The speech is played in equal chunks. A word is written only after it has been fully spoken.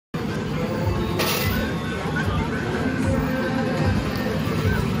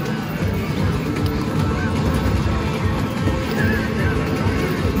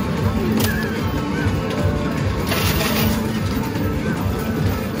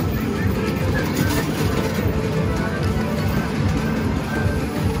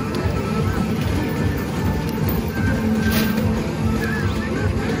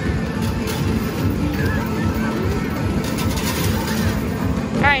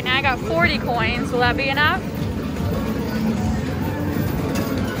got 40 coins. Will that be enough?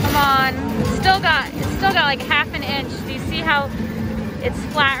 Come on. It's still got like half an inch. Do you see how it's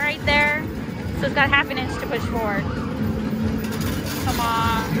flat right there? So it's got half an inch to push forward. Come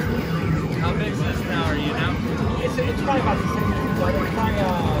on. How big is this tower, you know? It's probably about the same. Like it's probably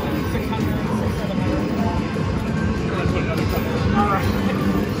 600, 700. All right.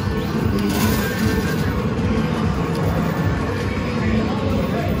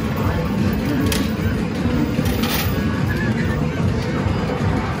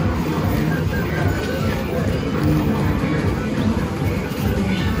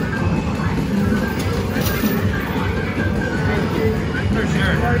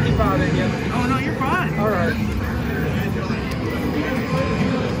 Oh no, you're fine. All right.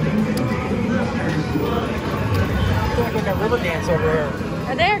 Like a river dance over here.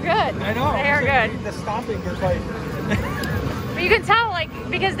 They're good. I know. They're good. The stomping is like. But you can tell, like,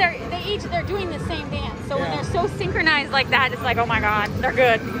 because they're doing the same dance. So when they're so synchronized like that, it's like, oh my god, they're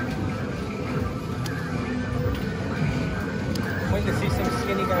good. Waiting to see some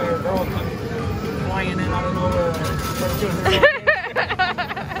skinny guy or girl come flying in out of nowhere.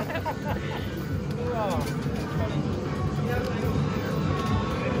 Oh.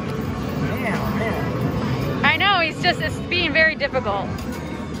 Man. I know, it's being very difficult.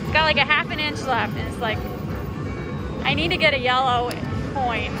 It's got like a half an inch left, and it's like, I need to get a yellow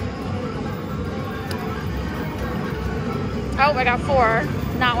coin. Oh, I got 4.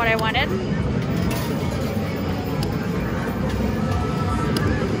 Not what I wanted.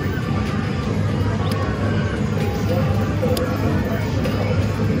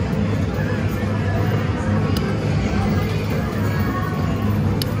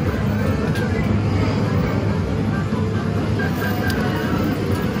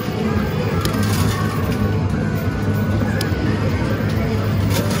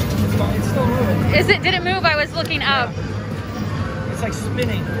 Did it move? I was looking up. It's like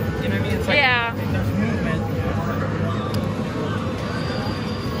spinning. You know what I mean? It's like there's movement.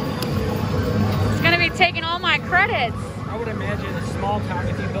 It's gonna be taking all my credits. I would imagine a small tower.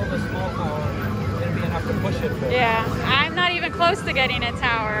 If you build a small tower, it'd be enough to push it. For. Yeah, I'm not even close to getting a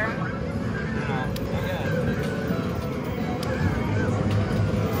tower. No, not yet.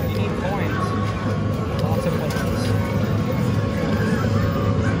 You need coins. Lots of coins.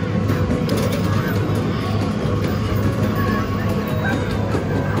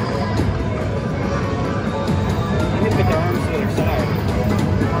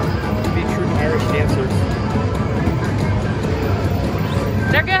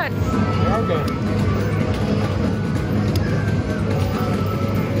 They're good. They are good.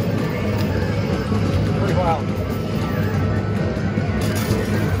 Pretty wild.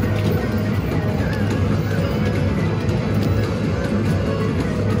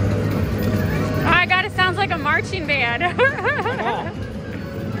 Oh my god, it sounds like a marching band. I know.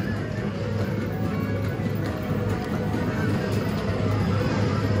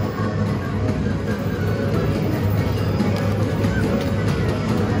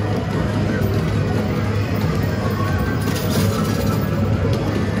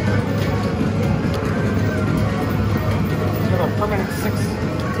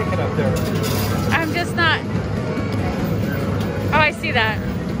 I'm just not. Oh, I see that.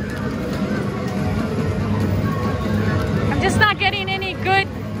 I'm just not getting any good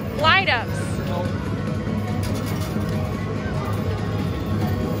light ups.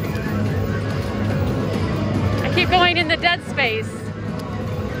 I keep going in the dead space.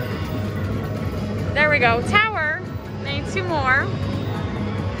 There we go. Tower. Need 2 more. I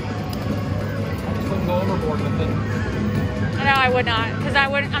just wouldn't go overboard with it. No, I would not, because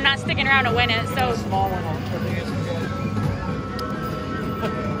I'm not sticking around to win it. So a small one, I think it's good.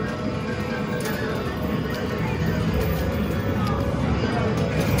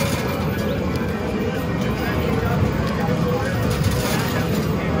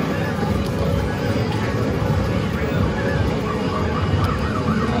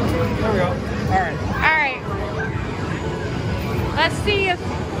 There we go. All right. Let's see if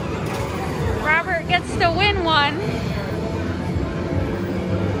Robert gets to win one.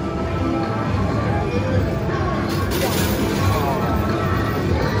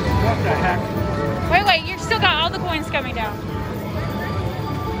 What the heck? Wait, you've still got all the coins coming down.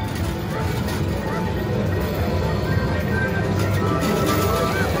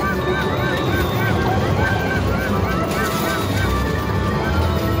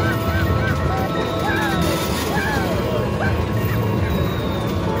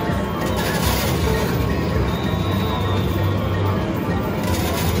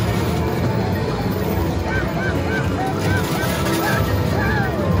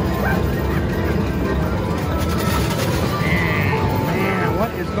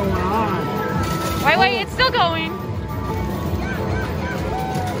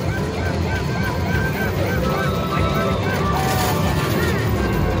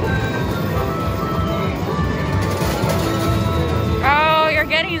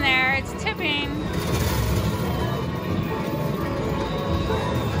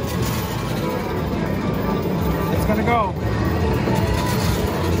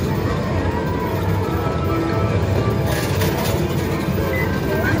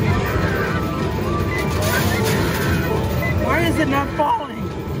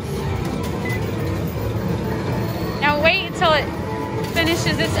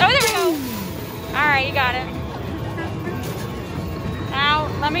 finishes this. Oh, there we go. All right, you got it. Now,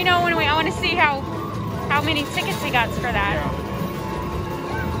 let me know when I want to see how many tickets he got for that. Yeah.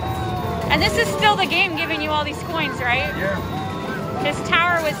 And this is still the game giving you all these coins, right? Yeah. His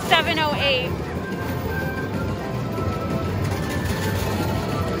tower was 708.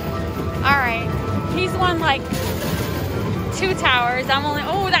 All right, he's won like 2 towers. I'm only,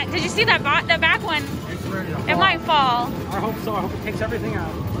 oh, did you see that back one? It's ready to fall. It might fall. I hope so. I hope it takes everything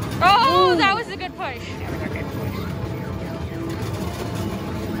out. Oh, that was a good push. Yeah, we got good push.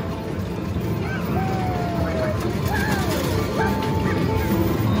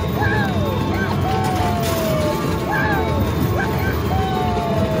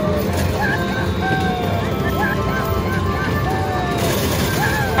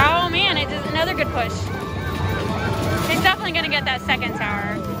 Oh man, it is another good push. He's definitely gonna get that second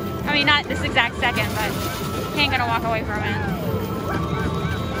tower. I mean, not this exact second, but he ain't gonna walk away from it.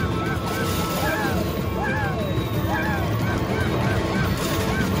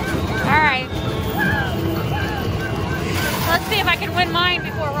 Alright. Let's see if I can win mine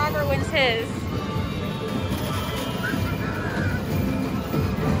before Robert wins his.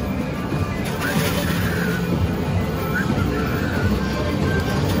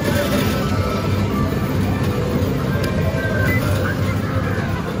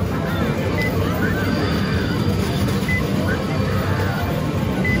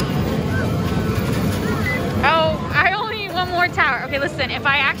 Tower. Okay, listen, if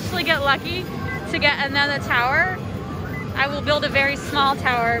I actually get lucky to get another tower, I will build a very small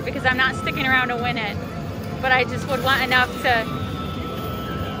tower because I'm not sticking around to win it. But I just would want enough to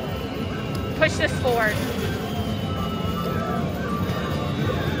push this forward.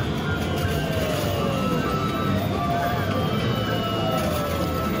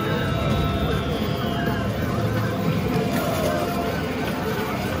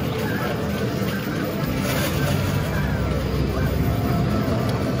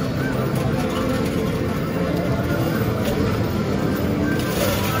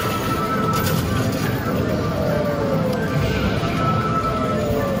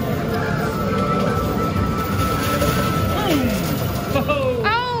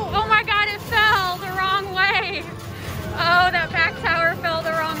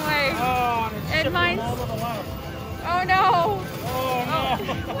 Oh no! Oh no!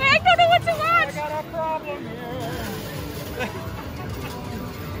 Wait, I don't know what to watch! I got a problem here.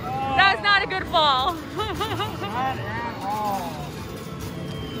 That was not a good fall. Not at all.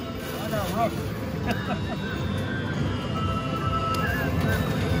 What a rookie.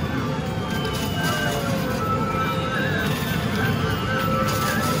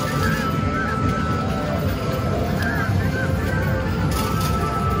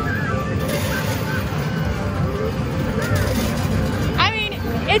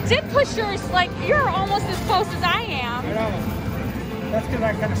 It did push yours, like, you're almost as close as I am. I know. That's because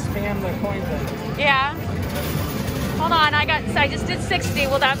I kind of spammed the coins in. Yeah. Hold on, I just did 60.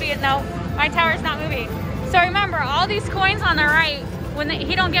 Will that be it? No, my tower's not moving. So remember, all these coins on the right, when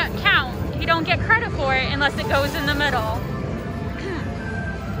he don't get he don't get credit for it unless it goes in the middle.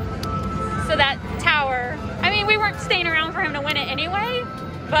 So that tower, I mean, we weren't staying around for him to win it anyway,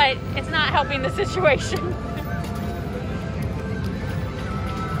 but it's not helping the situation.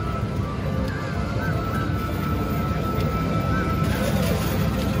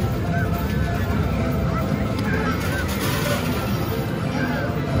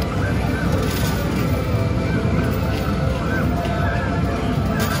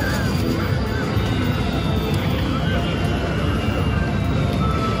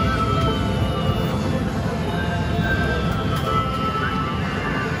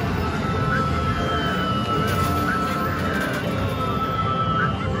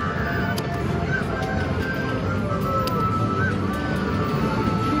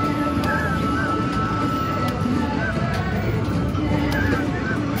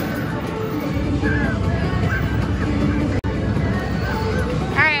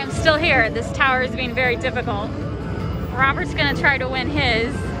 Here, this tower is being very difficult. Robert's gonna try to win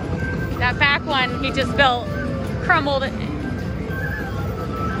his. That back one he just built crumbled.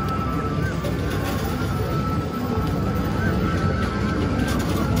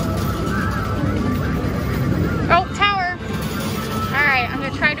 Oh, tower! Alright, I'm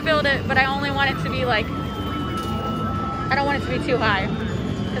gonna try to build it, but I only want it to be like, I don't want it to be too high,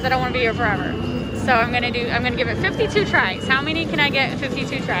 because I don't want to be here forever. So I'm gonna give it 52 tries. How many can I get in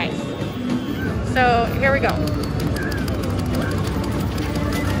 52 tries? So here we go.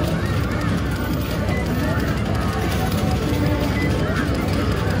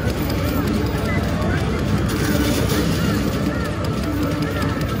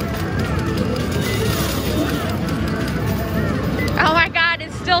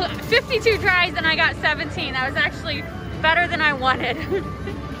 52 tries and I got 17. That was actually better than I wanted.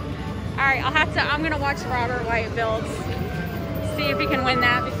 All right, I'm gonna watch Robert White builds. See if he can win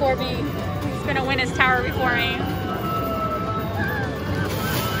that before me. He's gonna win his tower before me.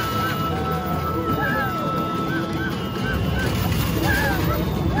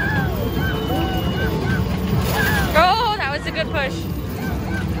 Oh, that was a good push.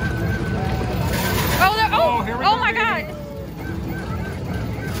 Oh my God.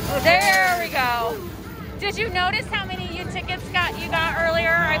 There we go. Did you notice how many tickets you got earlier?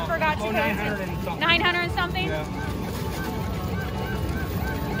 I forgot to go. 900 and something. 900 and something? Yeah.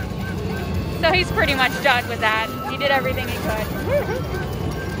 So he's pretty much done with that. He did everything he could.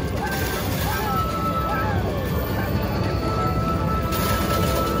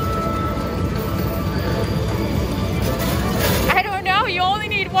 I don't know. You only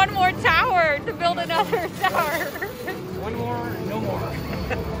need one more tower to build another tower. One more, no more.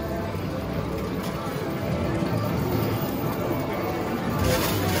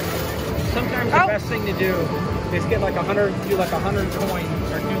 Sometimes the best thing to do is get like 100, do like 100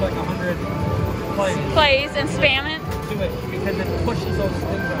 coins, or do like 100 plays and spam it. Do it because it pushes those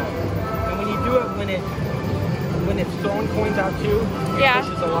things out. And when you do it, when it's throwing coins out too, it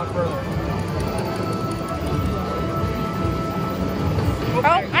pushes a lot further. Okay.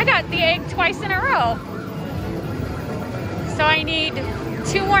 Oh, I got the egg twice in a row. So I need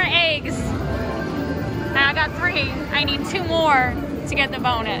 2 more eggs. And I got 3. I need 2 more to get the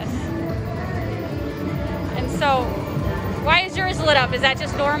bonus. And so, why is yours lit up? Is that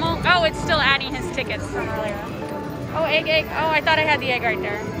just normal? Oh, it's still adding his tickets from earlier. Oh, egg. Oh, I thought I had the egg right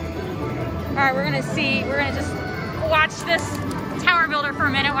there. All right, we're gonna see. We're gonna just watch this tower builder for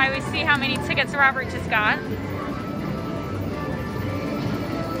a minute while we see how many tickets Robert just got.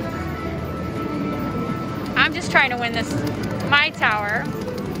 I'm just trying to win my tower.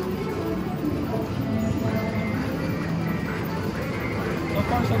 So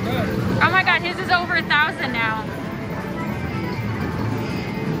far, so good. Oh my God, his is over 1,000 now.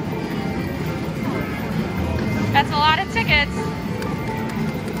 That's a lot of tickets.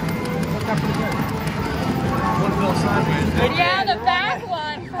 Worked out pretty good. One fell sideways. Yeah, the back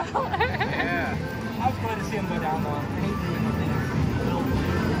one. Yeah. I was glad to see him go down though.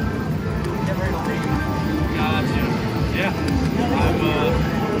 Get ready to leave. Gotcha. Yeah. I'm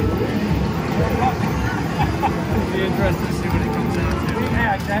be interested to see what it comes out to.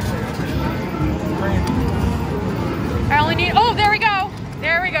 Yeah, exactly. I only need, oh, there we go.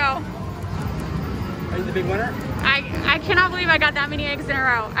 There we go. Are you the big winner? I cannot believe I got that many eggs in a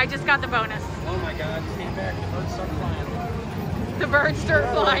row. I just got the bonus. Oh my God, you came back. The birds start flying. The birds start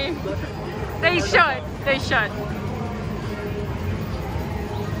flying. They should. They should.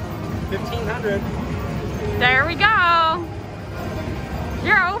 1,500. There we go.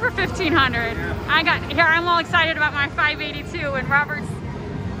 You're over 1,500. Yeah. I'm all excited about my 582 and Robert's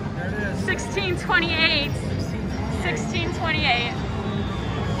 1628. 1628.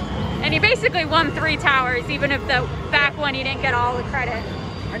 And he basically won 3 towers, even if the back one he didn't get all the credit.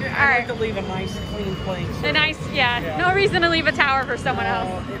 I like to leave a nice, clean playing surface. A nice, yeah. No reason to leave a tower for someone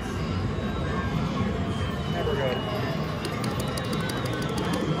else. It's never good.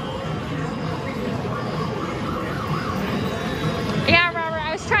 Yeah, Robert,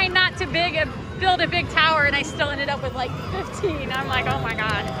 I was trying not to build a big tower and I still ended up with like 15. I'm like, oh my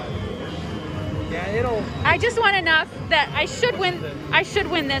God. Yeah, I just want enough that I should win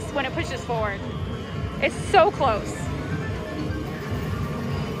this when it pushes forward. It's so close.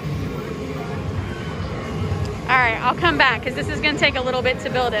 All right, I'll come back because this is gonna take a little bit to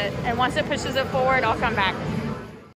build it. And once it pushes it forward, I'll come back.